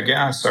run out of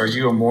gas, are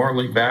you a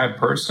morally bad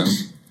person?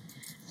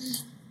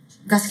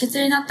 ガス欠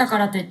になったか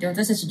らといって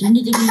私たち倫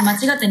理的に間違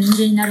った人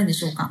間になるんで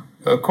しょうか。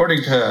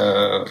 According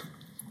to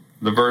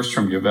the verse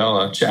from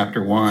Yubela,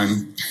 chapter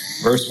 1,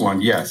 verse 1,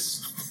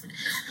 yes.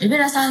 ユベ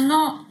ラさん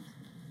の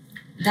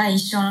第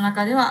一章の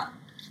中では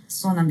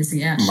そうなんです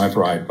が、 My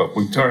pride, but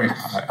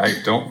I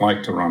don't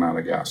like to run out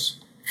of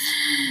gas.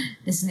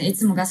 ですね、い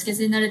つもガス欠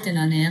になるっていう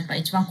のはね、やっぱ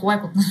一番怖い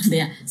ことなの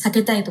で避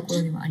けたいとこ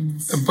ろではありま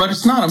す。 But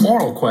it's not a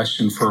moral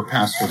question for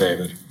Pastor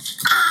David.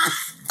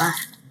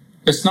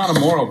 It's not a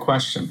moral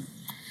question.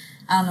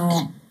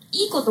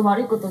 いいこと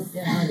悪いことって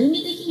いうのは倫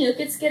理的に受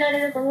け付けら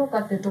れるかどうか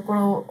っていうとこ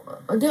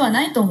ろでは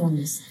ないと思うん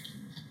です。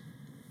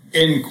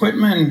In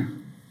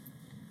Quitman,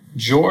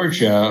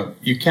 Georgia,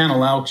 you can't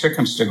allow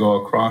chickens to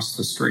go across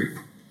the street.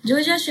 ジョ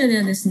ージア州で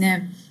はです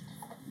ね、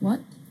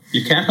What?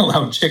 You can't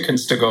allow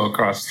chickens to go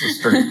across the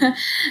street.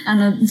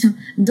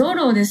 道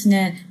路をです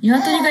ね、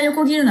鶏が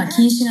横切るのは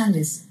禁止なん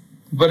です。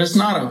But it's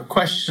not a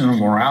question of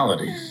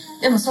morality.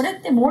 でもそれ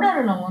ってモラ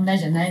ルの問題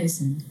じゃないで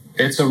すね。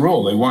It's a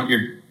rule. They want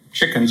your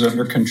chickens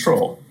under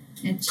control.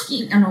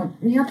 鶏、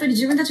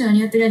自分たちの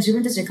鶏は自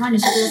分たちで管理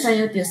してください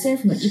よっていう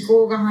政府の意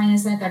向が反映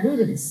されたルー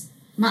ルです。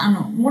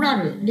モラ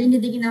ル、倫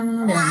理的なも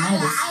のではないで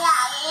す。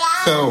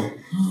So,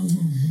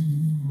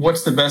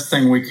 what's the best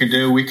thing we could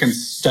do? We can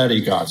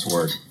study God's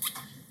word.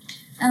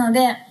 なの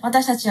で、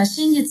私たちは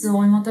真実を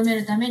追い求め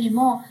るために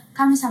も、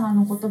神様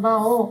の言葉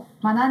を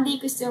学んでい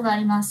く必要があ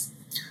ります。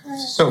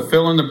So,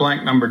 fill in the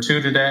blank number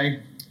 2 today.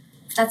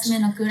 二つ目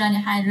の空欄に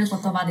入る言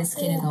葉です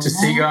けれども、 To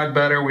see God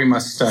better, we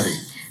must study.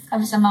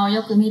 神様を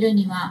よく見る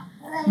には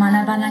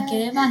学ばなけ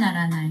ればな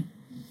らない。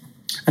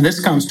And this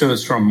comes to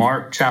us from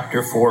Mark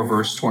chapter 4,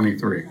 verse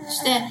 23. そ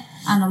して、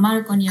マ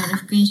ルコによる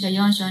福音書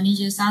4章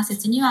23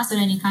節にはそ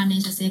れに関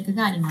連した聖句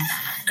があります。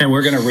And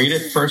we're going to read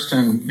it first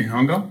in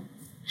Nihongo.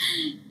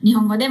 日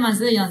本語でま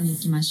ず読んでい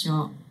きまし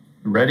ょ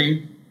う。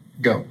 Ready?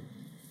 Go.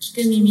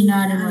 聞く耳の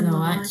ある者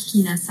は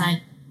聞きなさ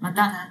い。ま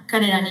た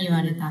彼らに言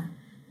われた。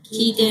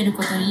聞いている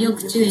ことによ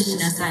く注意し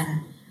なさい。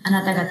あ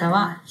なた方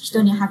は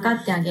人に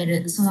測ってあげ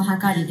るその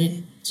測り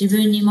で自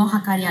分にも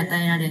測り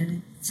与えられ、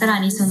さら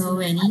にその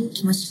上に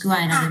増し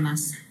加えられま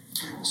す。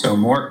So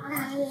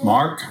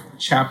Mark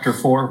chapter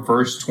 4,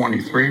 verse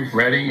 23.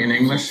 Ready in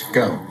English?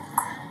 Go.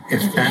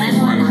 If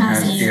anyone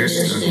has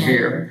ears to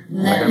hear,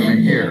 let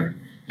him hear.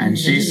 And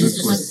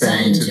Jesus was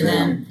saying to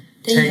them,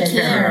 take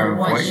care of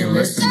what you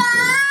listen to.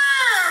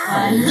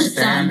 By your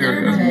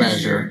standard of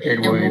measure, it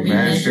will be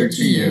measured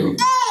to you,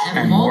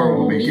 and more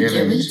will be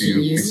given to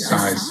you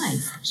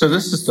besides. So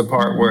this is the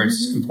part where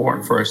it's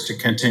important for us to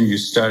continue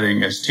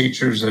studying as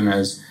teachers and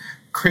as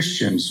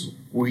Christians.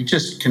 We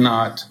just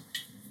cannot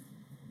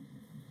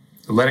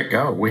let it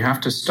go. We have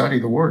to study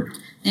the word.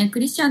 ク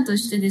リスチャンと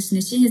してです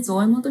ね、真実を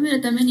追い求め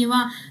るために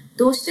は、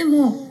どうして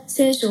も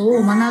聖書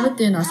を学ぶ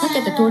というのは避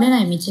けて通れな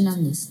い道な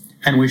んです。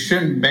And we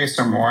shouldn't base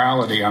our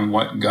morality on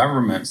what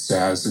government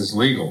says is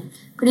legal.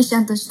 クリスチ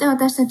ャンとして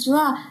私たち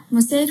はもう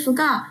政府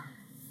が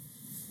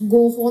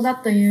合法だ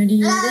という理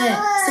由で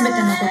全ての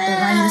こと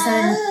が許さ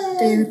れる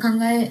という考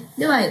え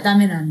ではダ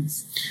メなんで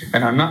す。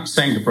And I'm not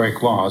saying to break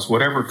laws.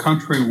 Whatever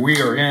country we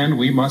are in,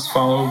 we must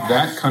follow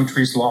that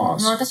country's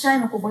laws. 私は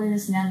今ここでで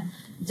すね、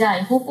じゃあ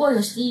違法行為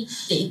をしていいっ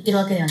て言ってる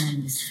わけではない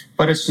んです。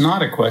But it's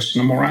not a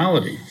question of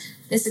morality.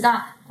 です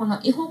が、この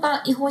違法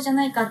か違法じゃ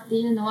ないかって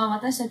いうのは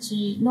私た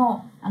ち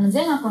の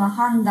善悪の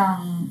判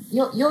断、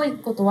良い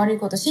こと悪い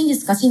こと、真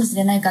実か真実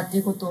でないかってい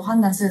うことを判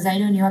断する材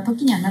料には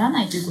時にはなら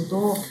ないということ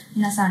を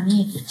皆さん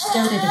に知っ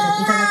ておいていただ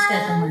き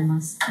たいと思い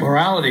ます。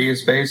Morality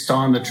is based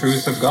on the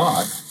truth of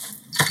God.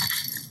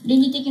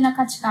 倫理的な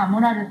価値観、モ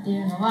ラルってい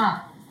うの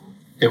は、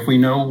If we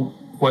know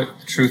what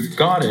the truth of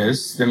God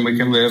is, then we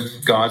can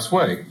live God's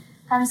way.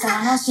 神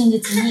様の真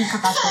実にか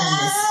かってるん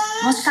です。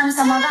もし神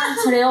様が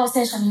それを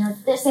聖書によっ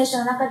て聖書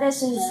の中で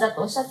真実だ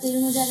とおっしゃってい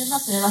るのであれば、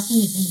それは真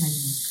実になりま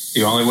す。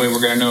The only way we're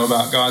going to know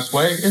about God's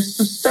way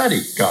is to study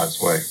God's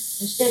way.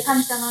 そして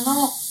神様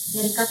の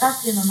やり方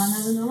っていうのを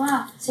学ぶの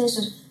は聖書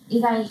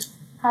以外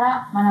か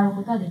ら学ぶ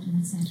ことはでき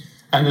ません。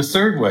And the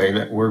third way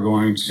that we're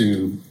going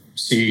to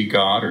see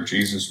God or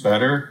Jesus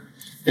better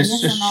is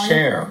to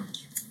share.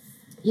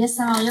 イエス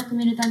様をよく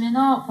見るため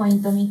のポイ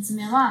ント3つ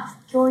目は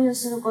共有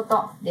するこ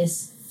とで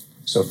す。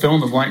So fill in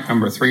the blank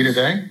number 3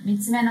 today. 3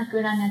つ目の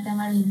空欄に当ては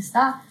まるんです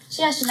が、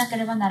シェアしなけ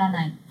ればなら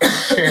ない。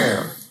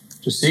Share.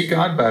 To see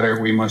God better,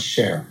 we must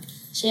share.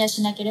 シェア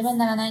しなければ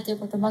ならないという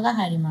言葉が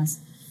入りま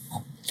す。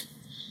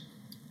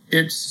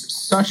It's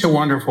such a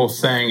wonderful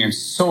thing and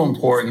so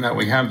important that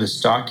we have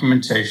this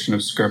documentation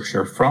of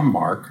Scripture from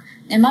Mark.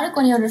 マル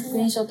コによる福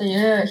音書とい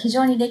う非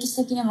常に歴史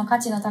的にも価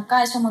値の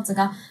高い書物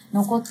が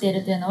残ってい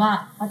るというの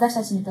は私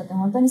たちにとって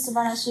本当に素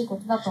晴らしいこ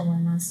とだと思い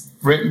ます。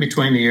Written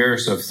between the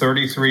years of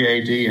 33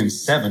 AD and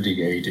 70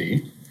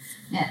 AD.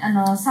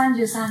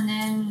 33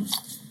年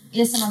イ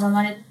エス様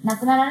が亡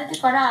くなられて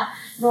から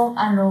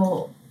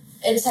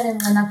エルサレム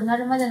がなくな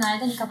るまでの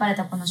間に書かれ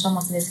たこの書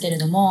物ですけれ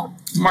ども、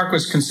Mark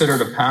was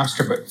considered a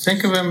pastor, but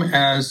think of him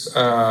as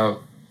a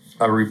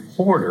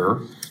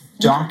reporter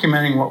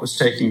documenting what was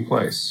taking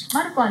place.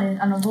 マルコはね、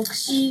牧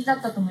師だ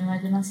ったとも言われ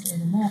てますけれ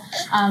ども、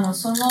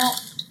そ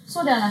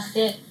うではなく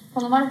て、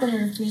このマルコによ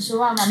る福音書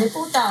は、レ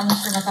ポーターの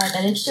人が書い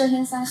た歴史を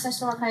編纂した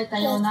人が書いた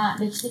ような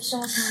歴史的書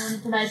物のよ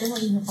うに捉えても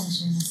いいのかも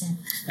しれません。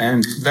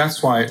And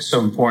that's why it's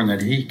so important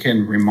that he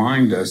can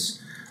remind us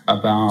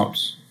about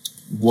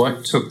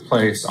what took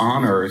place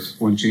on earth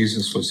when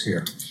Jesus was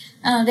here.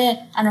 なので、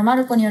マ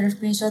ルコによる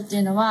福音書って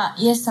いうのは、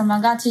イエス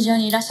様が地上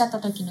にいらっしゃった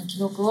時の記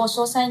録を詳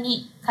細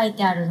に書い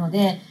てあるの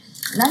で、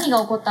何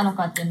が起こったの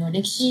かっていうのを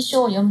歴史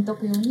書を読み解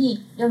くよう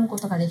に読むこ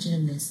とができる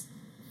んです。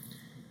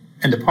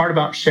And the part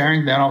about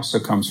sharing, that also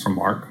comes from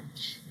Mark.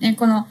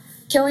 この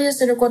共有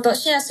すること、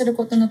シェアする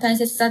ことの大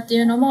切さって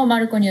いうのもマ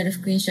ルコによる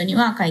福音書に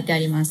は書いてあ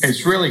ります。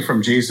It's really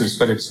from Jesus,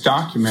 but it's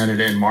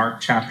documented in Mark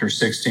chapter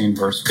 16,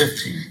 verse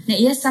 15.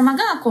 イエス様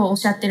がこうおっ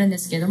しゃってるんで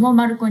すけども、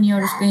マルコによ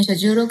る福音書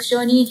16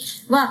章に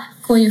は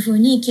こういうふう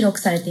に記録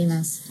されてい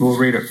ます。We'll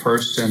read it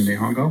first in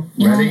Nihongo.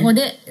 日本語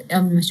で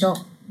読みましょう。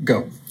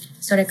Go.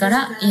 それか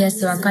らイエ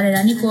スは彼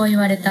らにこう言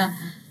われた。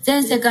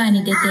全世界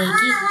に出て行き、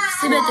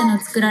すべての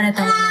作られ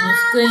たものに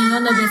福音を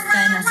述べ伝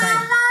えなさい。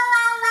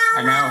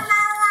And now,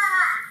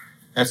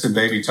 that's a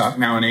baby talk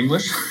now in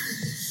English.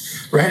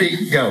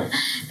 Ready? Go.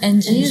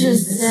 And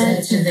Jesus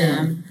said to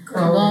them,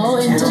 Go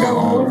into the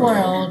whole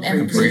world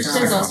and preach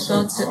the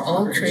gospel to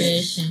all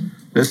creation.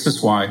 This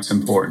is why it's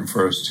important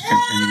for us to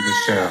continue to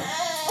share.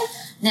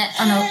 ね、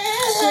シ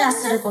ェア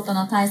すること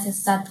の大切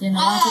さっていうの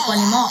はここ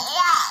にも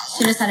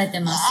記されて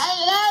ます。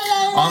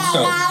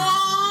Also,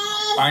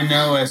 I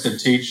know as a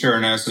teacher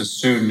and as a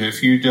student,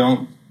 if you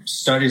don't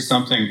study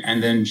something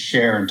and then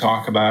share and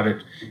talk about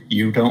it,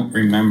 you don't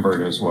remember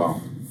it as well.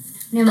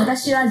 ね、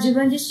私は自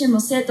分自身も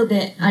生徒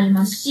であり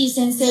ますし、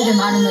先生で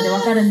もあるので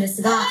わかるんで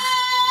すが、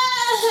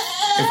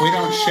If we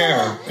don't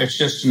share, it's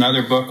just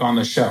another book on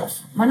the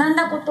shelf. 学ん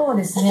だことを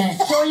ですね、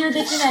共有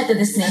できないと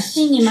ですね、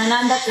真に学ん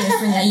だという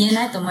ふうには言え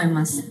ないと思い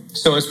ます。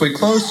So as we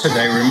close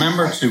today,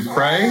 remember to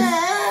pray.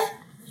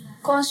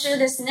 今週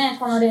ですね、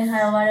この礼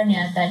拝終わるに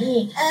あた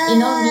り、祈り、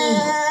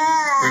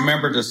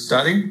remember to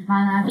study,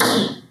 学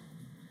び、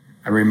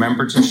and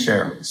remember to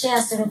share. シェ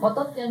アするこ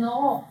とっていう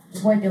のを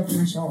覚えておき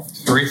ましょう。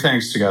Three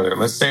things together.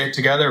 Let's say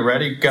it together.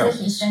 Ready? Go. ぜ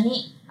ひ一緒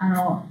に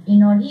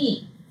祈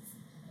り、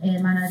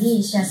学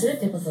び、シェアする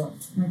ということをも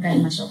う一回言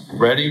いましょう。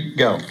Ready?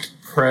 Go.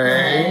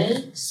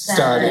 Pray,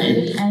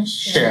 study, and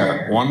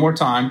share. One more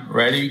time.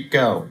 Ready?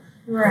 Go.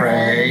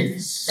 Pray,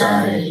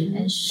 study,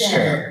 and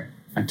share.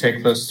 And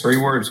take those three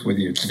words with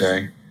you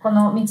today. こ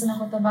の3つの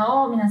言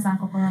葉を皆さん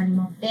心に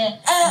持って、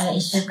1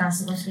週間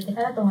過ごしていけ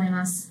たらと思い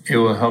ます。It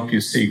will help you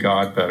see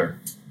God better.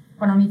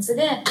 この3つ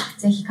で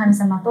ぜひ神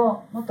様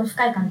ともっと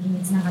深い関係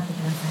につながってく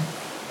だ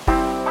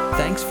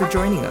さい。Thanks for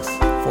joining us.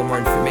 For more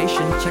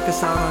information, check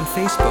us out on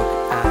Facebook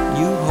at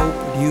New Hope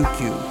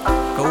UQ.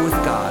 Go with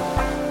God.